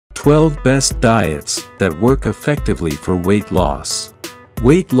12 Best Diets that work effectively for weight loss.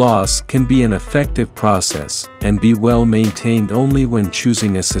 Weight loss can be an effective process and be well maintained only when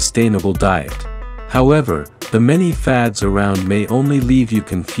choosing a sustainable diet. However, the many fads around may only leave you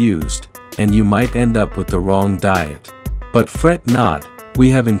confused, and you might end up with the wrong diet. But fret not,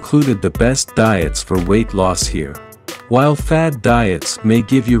 we have included the best diets for weight loss here. While fad diets may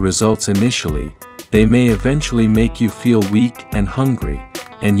give you results initially, they may eventually make you feel weak and hungry,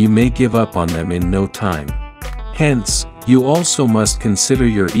 and you may give up on them in no time. Hence, you also must consider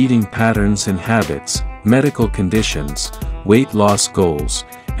your eating patterns and habits, medical conditions, weight loss goals,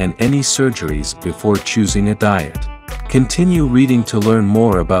 and any surgeries before choosing a diet. Continue reading to learn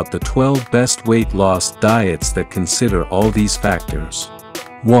more about the 12 best weight loss diets that consider all these factors.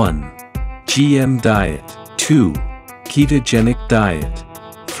 1. GM diet. 2. Ketogenic diet.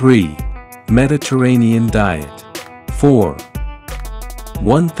 3. Mediterranean diet. 4.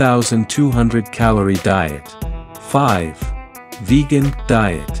 1200 calorie diet. 5. Vegan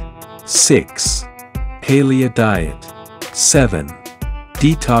diet. 6. Paleo diet. 7.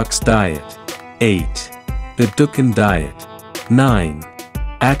 Detox diet. 8. The Dukan diet. 9.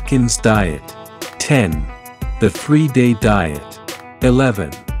 Atkins diet. 10. The 3-day diet. 11.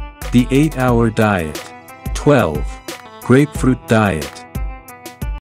 The 8-hour diet. 12. Grapefruit diet.